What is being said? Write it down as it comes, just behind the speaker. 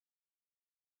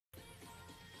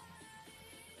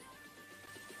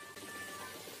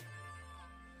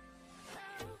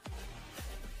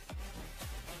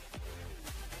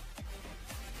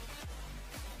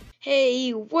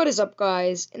Hey, what is up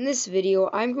guys? In this video,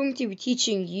 I'm going to be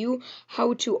teaching you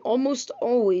how to almost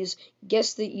always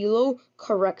guess the ELO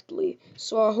correctly.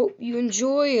 So I hope you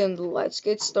enjoy and let's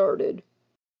get started.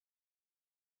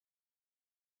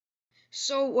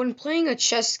 So when playing a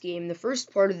chess game, the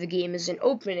first part of the game is an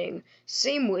opening.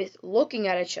 Same with looking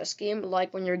at a chess game,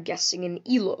 like when you're guessing an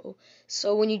ELO.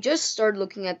 So when you just start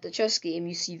looking at the chess game,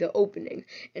 you see the opening.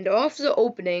 And off the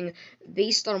opening,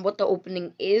 based on what the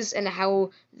opening is and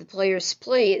how the players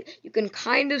play it, you can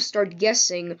kind of start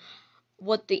guessing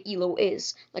what the ELO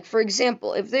is. Like, for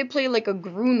example, if they play like a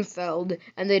Grunfeld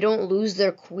and they don't lose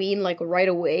their queen like right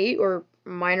away, or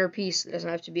minor piece, it doesn't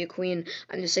have to be a queen,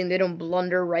 I'm just saying they don't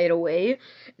blunder right away,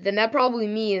 then that probably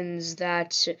means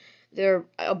that they're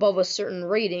above a certain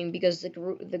rating because the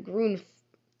Grun,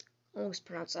 I always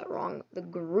pronounce that wrong, the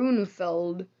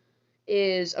Grunfeld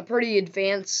is a pretty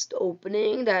advanced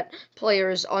opening that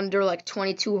players under like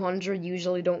 2200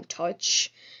 usually don't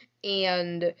touch,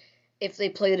 and if they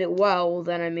played it well,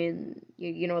 then I mean,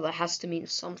 you know, that has to mean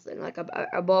something, like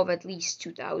above at least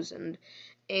 2000.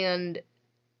 And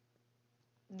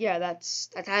yeah, that's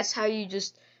how you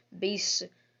just base,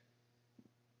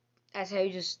 that's how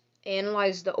you just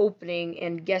analyze the opening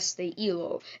and guess the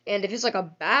ELO. And if it's like a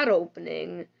bad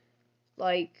opening,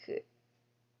 like,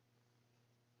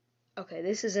 okay,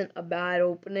 this isn't a bad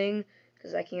opening,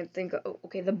 because I can't think of,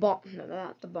 okay, no,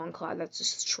 not the Bonclad, that's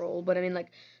just troll, but I mean,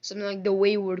 like, something like the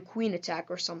Wayward Queen attack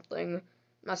or something. I'm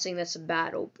not saying that's a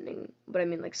bad opening, but I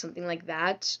mean, like, something like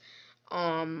that.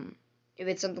 If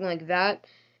it's something like that,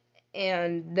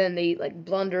 and then they, like,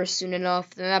 blunder soon enough,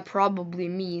 then that probably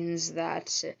means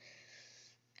that,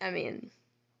 I mean,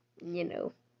 you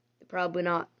know, probably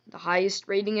not the highest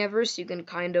rating ever, so you can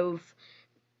kind of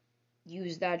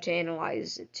use that to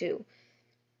analyze it too.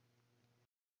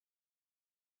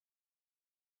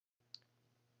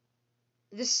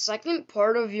 The second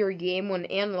part of your game when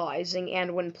analyzing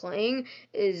and when playing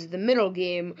is the middle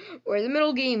game, where the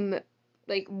middle game,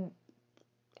 like,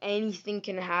 anything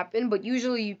can happen, but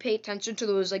usually you pay attention to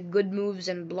those, like, good moves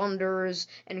and blunders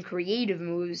and creative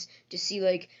moves to see,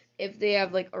 like, if they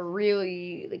have, like, a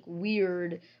really, like,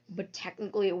 weird, but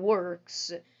technically it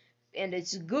works, and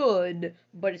it's good,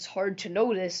 but it's hard to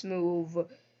notice move,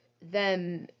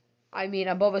 then, I mean,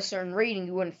 above a certain rating,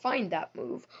 you wouldn't find that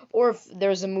move. Or if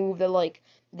there's a move that, like,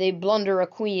 they blunder a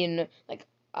queen, like,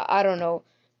 I don't know,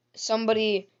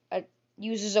 somebody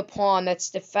uses a pawn that's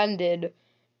defended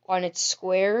on its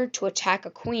square to attack a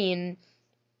queen,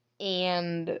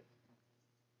 and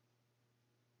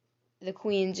the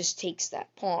queen just takes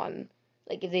that pawn.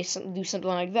 Like, if they do something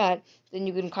like that, then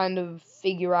you can kind of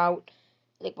figure out,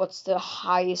 like, what's the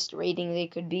highest rating they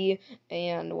could be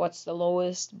and what's the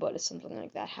lowest. But if something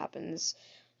like that happens,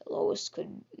 the lowest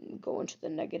could go into the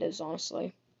negatives,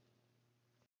 honestly.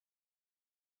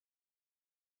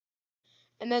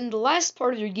 And then the last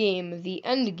part of your game, the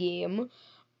end game,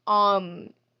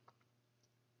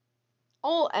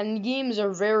 all end games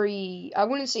are very, I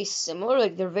wouldn't say similar,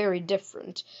 like, they're very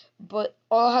different, but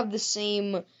all have the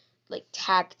same, like,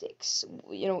 tactics.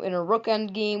 You know, in a rook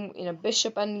end game, in a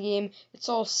bishop end game, it's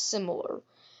all similar.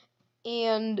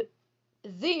 And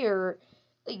there,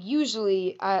 like,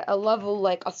 usually at a level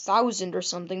like 1000 or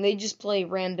something, they just play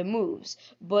random moves.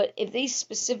 But if they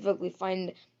specifically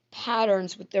find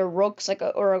patterns with their rooks, like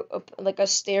like a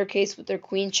staircase with their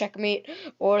queen checkmate,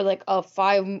 or like a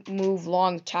 5-move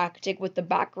long tactic with the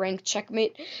back rank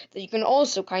checkmate, that you can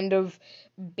also kind of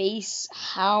base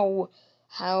how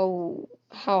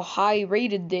high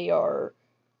rated they are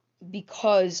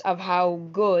because of how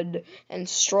good and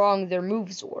strong their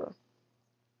moves were.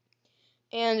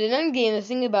 And in endgame, the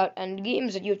thing about endgame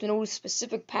is that you have to notice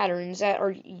specific patterns that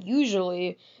are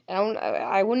usually, and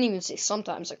I wouldn't even say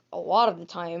sometimes, like a lot of the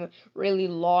time, really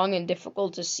long and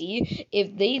difficult to see.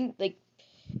 If they, like,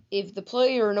 if the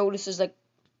player notices, like,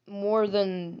 more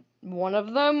than one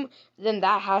of them, then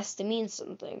that has to mean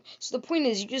something. So the point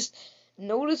is, you just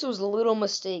notice those little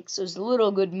mistakes, those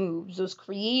little good moves, those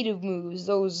creative moves,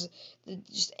 those,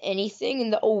 just anything in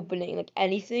the opening, like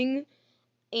anything,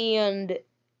 and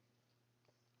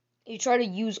you try to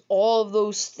use all of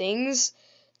those things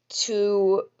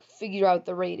to figure out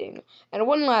the rating. And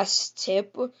one last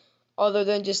tip, other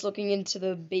than just looking into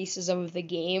the bases of the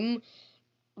game,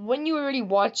 when you already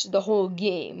watch the whole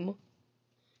game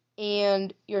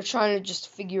and you're trying to just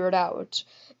figure it out,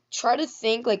 try to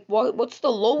think, like, what's the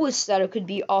lowest that it could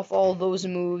be off all those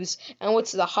moves, and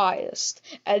what's the highest.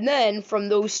 And then from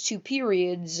those two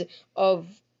periods of,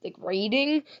 like,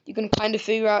 rating, you can kind of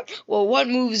figure out, well, what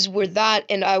moves were that,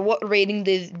 and at what rating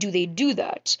do they do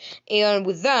that. And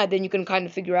with that, then you can kind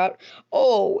of figure out,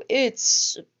 oh,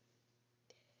 it's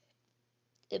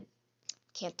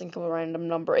can't think of a random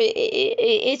number.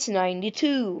 It's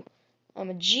 92.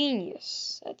 I'm a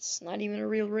genius. That's not even a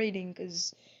real rating,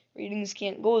 because ratings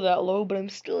can't go that low, but I'm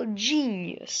still a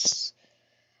genius.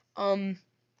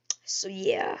 So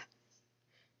yeah.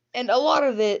 And a lot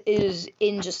of it is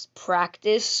in just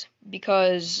practice,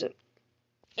 because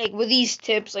like with these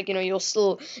tips, like,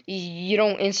 you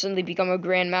don't instantly become a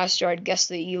grandmaster at Guess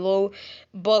the ELO,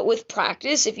 but with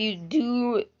practice, if you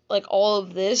do like all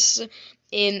of this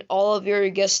in all of your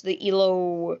Guess the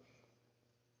ELO,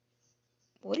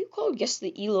 what do you call Guess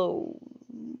the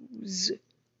ELOs?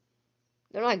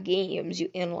 They're not games. You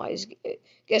analyze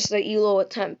Guess the ELO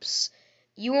attempts.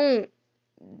 You won't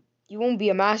you won't be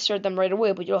a master at them right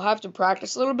away, but you'll have to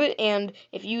practice a little bit. And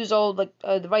if you use all the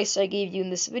advice I gave you in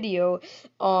this video,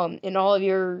 in all of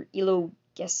your ELO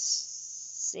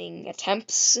guessing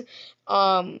attempts,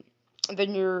 then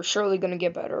you're surely gonna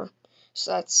get better.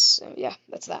 So that's yeah,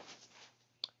 that's that.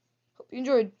 Hope you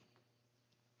enjoyed.